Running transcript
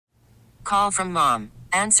Call from mom.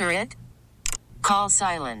 Answer it. Call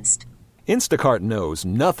silenced. Instacart knows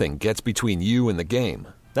nothing gets between you and the game.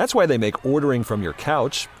 That's why they make ordering from your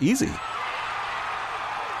couch easy.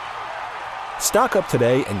 Stock up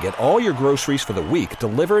today and get all your groceries for the week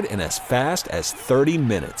delivered in as fast as 30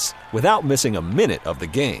 minutes without missing a minute of the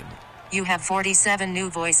game. You have 47 new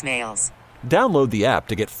voicemails. Download the app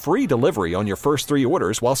to get free delivery on your first 3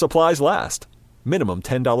 orders while supplies last. Minimum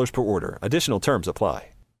 $10 per order. Additional terms apply.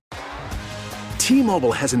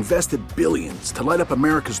 T-Mobile has invested billions to light up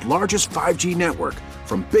America's largest 5G network,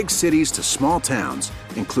 from big cities to small towns,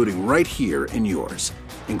 including right here in yours.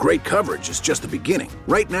 And great coverage is just the beginning.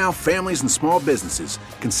 Right now, families and small businesses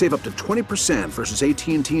can save up to 20% versus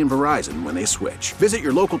AT&T and Verizon when they switch. Visit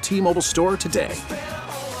your local T-Mobile store today.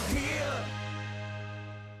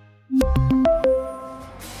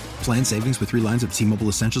 Plan savings with 3 lines of T-Mobile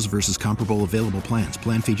Essentials versus comparable available plans.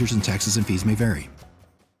 Plan features and taxes and fees may vary.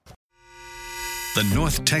 The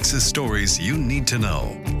North Texas stories you need to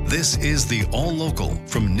know. This is the All Local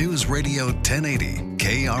from News Radio 1080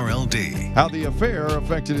 KRLD. How the affair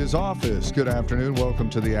affected his office. Good afternoon. Welcome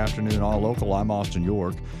to the Afternoon All Local. I'm Austin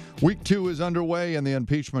York. Week 2 is underway in the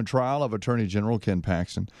impeachment trial of Attorney General Ken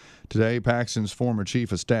Paxton. Today, Paxton's former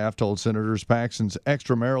chief of staff told senators Paxton's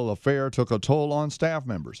extramarital affair took a toll on staff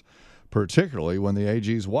members, particularly when the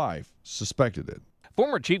AG's wife suspected it.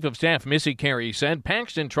 Former Chief of Staff Missy Carey said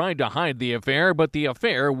Paxton tried to hide the affair, but the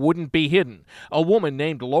affair wouldn't be hidden. A woman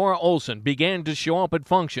named Laura Olson began to show up at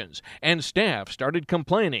functions, and staff started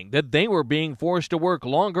complaining that they were being forced to work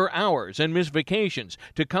longer hours and miss vacations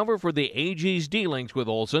to cover for the AG's dealings with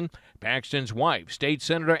Olson. Paxton's wife, State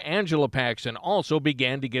Senator Angela Paxton, also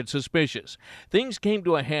began to get suspicious. Things came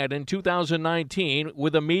to a head in 2019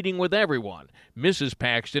 with a meeting with everyone, Mrs.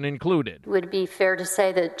 Paxton included. Would it be fair to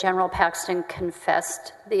say that General Paxton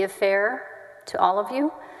confessed the affair to all of you?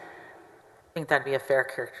 I think that'd be a fair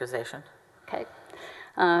characterization. Okay.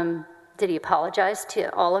 Did he apologize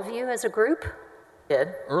to all of you as a group?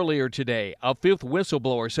 Did. Earlier today, a 5th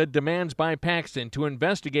whistleblower said demands by Paxton to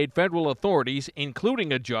investigate federal authorities,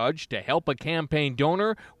 including a judge, to help a campaign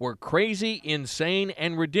donor were crazy, insane,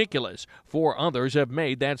 and ridiculous. 4 others have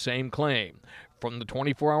made that same claim. From the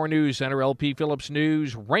 24-hour News Center, LP Phillips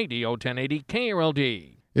News, Radio 1080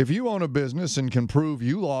 KRLD. If you own a business and can prove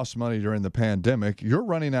you lost money during the pandemic, you're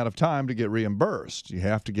running out of time to get reimbursed. You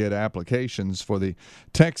have to get applications for the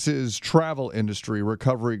Texas Travel Industry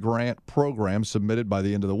Recovery Grant Program submitted by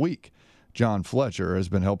the end of the week. John Fletcher has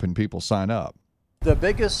been helping people sign up. The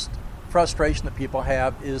biggest frustration that people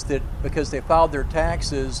have is that because they filed their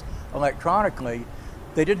taxes electronically,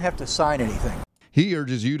 they didn't have to sign anything. He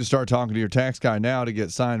urges you to start talking to your tax guy now to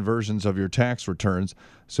get signed versions of your tax returns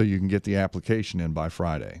so you can get the application in by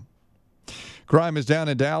Friday. Crime is down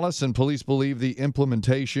in Dallas, and police believe the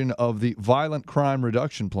implementation of the Violent Crime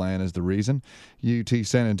Reduction Plan is the reason. UT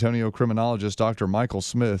San Antonio criminologist Dr. Michael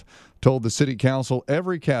Smith told the city council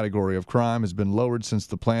every category of crime has been lowered since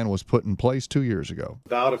the plan was put in place 2 years ago.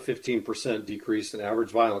 About a 15% decrease in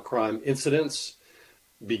average violent crime incidents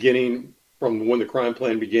beginning from when the crime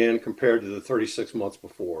plan began compared to the 36 months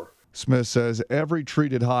before. Smith says every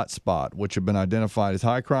treated hot spot, which have been identified as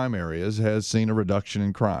high crime areas, has seen a reduction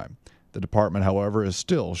in crime. The department, however, is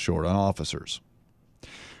still short on officers.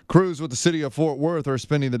 Crews with the city of Fort Worth are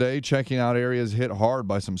spending the day checking out areas hit hard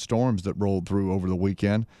by some storms that rolled through over the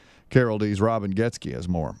weekend. Carol D's Robin Getzky has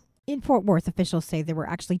more. In Fort Worth, officials say there were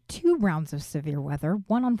actually 2 rounds of severe weather,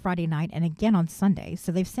 one on Friday night and again on Sunday.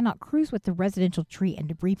 So they've sent out crews with the residential tree and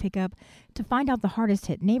debris pickup to find out the hardest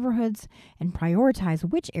hit neighborhoods and prioritize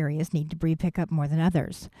which areas need debris pickup more than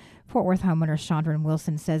others. Fort Worth homeowner Chandran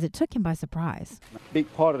Wilson says it took him by surprise. A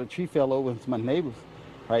big part of the tree fell over into my neighbors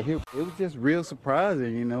right here. It was just real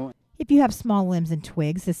surprising, you know. If you have small limbs and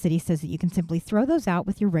twigs, the city says that you can simply throw those out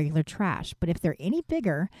with your regular trash. But if they're any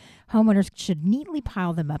bigger, homeowners should neatly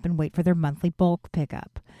pile them up and wait for their monthly bulk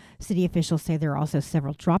pickup. City officials say there are also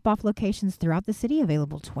several drop-off locations throughout the city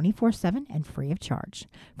available 24/7 and free of charge.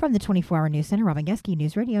 From the 24-hour News Center, Robin Getzky,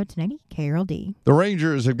 News Radio 1080 KRLD. The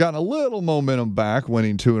Rangers have gotten a little momentum back,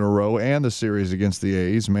 winning 2 in a row and the series against the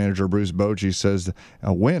A's. Manager Bruce Bochy says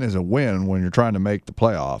a win is a win when you're trying to make the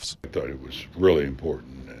playoffs. I thought it was really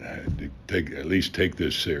important to at least take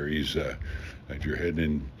this series if you're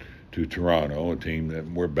heading into Toronto, a team that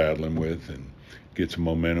we're battling with, and get some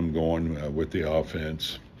momentum going with the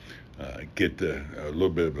offense. Get a little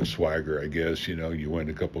bit of a swagger, I guess. You know, you win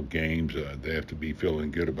a couple games, they have to be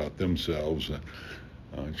feeling good about themselves.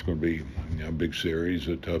 It's going to be a big series,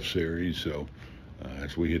 a tough series. So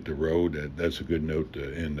as we hit the road, that's a good note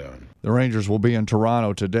to end on. The Rangers will be in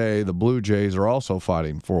Toronto today. The Blue Jays are also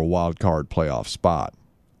fighting for a wild card playoff spot.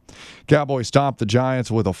 Cowboys stopped the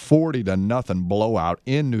Giants with a 40-0 blowout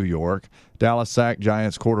in New York. Dallas sacked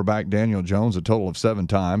Giants quarterback Daniel Jones a total of 7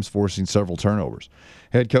 times, forcing several turnovers.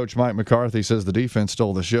 Head coach Mike McCarthy says the defense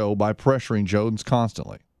stole the show by pressuring Jones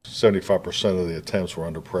constantly. 75% of the attempts were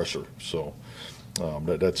under pressure, so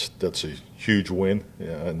that's a huge win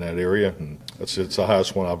in that area, and it's the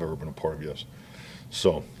highest one I've ever been a part of, yes.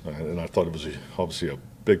 So, and I thought it was obviously a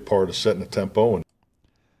big part of setting the tempo. And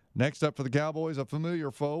next up for the Cowboys, a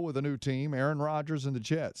familiar foe with a new team. Aaron Rodgers and the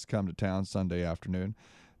Jets come to town Sunday afternoon.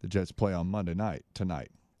 The Jets play on Monday night tonight.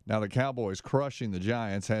 Now the Cowboys crushing the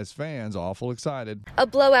Giants has fans awful excited. A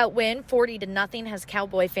blowout win, 40-0, has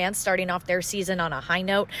Cowboy fans starting off their season on a high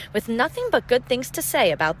note with nothing but good things to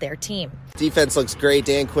say about their team. Defense looks great.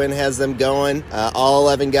 Dan Quinn has them going. All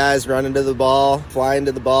 11 guys running to the ball, flying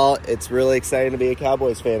to the ball. It's really exciting to be a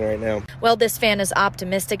Cowboys fan right now. Well, this fan is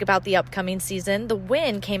optimistic about the upcoming season. The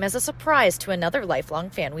win came as a surprise to another lifelong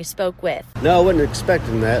fan we spoke with. No, I wasn't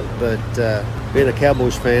expecting that, but being a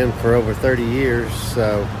Cowboys fan for over 30 years,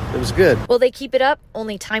 so it was good. Will they keep it up?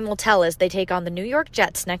 Only time will tell as they take on the New York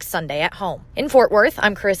Jets next Sunday at home. In Fort Worth,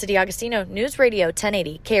 I'm Carissa DiAgostino, News Radio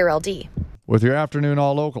 1080 KRLD. With your afternoon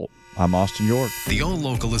All Local, I'm Austin York. The All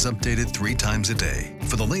Local is updated 3 times a day.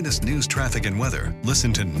 For the latest news, traffic, and weather,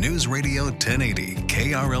 listen to News Radio 1080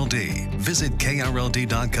 KRLD. Visit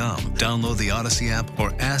KRLD.com, download the Odyssey app,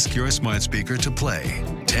 or ask your smart speaker to play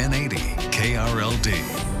 1080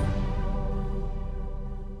 KRLD.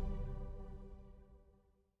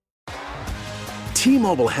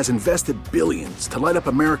 T-Mobile has invested billions to light up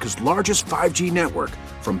America's largest 5G network,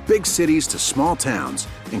 from big cities to small towns,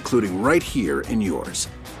 including right here in yours.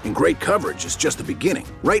 And great coverage is just the beginning.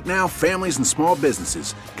 Right now, families and small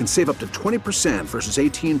businesses can save up to 20% versus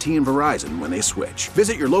AT&T and Verizon when they switch.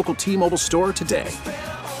 Visit your local T-Mobile store today.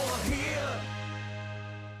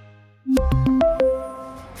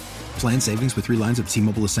 Plan savings with 3 lines of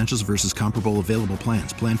T-Mobile Essentials versus comparable available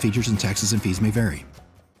plans. Plan features and taxes and fees may vary.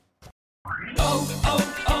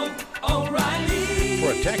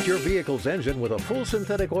 Protect your vehicle's engine with a full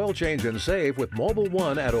synthetic oil change and save with Mobil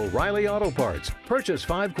 1 at O'Reilly Auto Parts. Purchase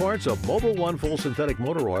 5 quarts of Mobil 1 full synthetic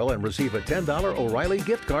motor oil and receive a $10 O'Reilly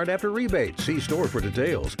gift card after rebate. See store for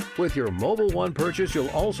details. With your Mobil 1 purchase,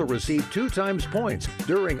 you'll also receive 2 times points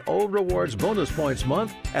during Old Rewards Bonus Points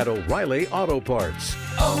Month at O'Reilly Auto Parts.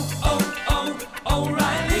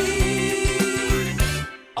 O'Reilly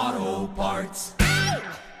Auto Parts.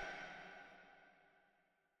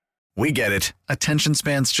 We get it. Attention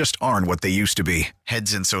spans just aren't what they used to be.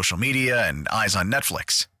 Heads in social media and eyes on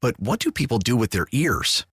Netflix. But what do people do with their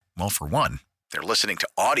ears? Well, for one, they're listening to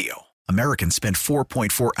audio. Americans spend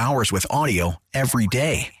 4.4 hours with audio every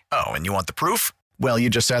day. Oh, and you want the proof? Well, you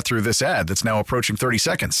just sat through this ad that's now approaching 30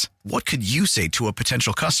 seconds. What could you say to a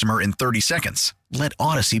potential customer in 30 seconds? Let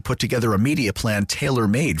Odyssey put together a media plan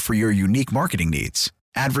tailor-made for your unique marketing needs.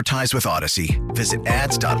 Advertise with Odyssey. Visit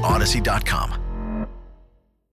ads.odyssey.com.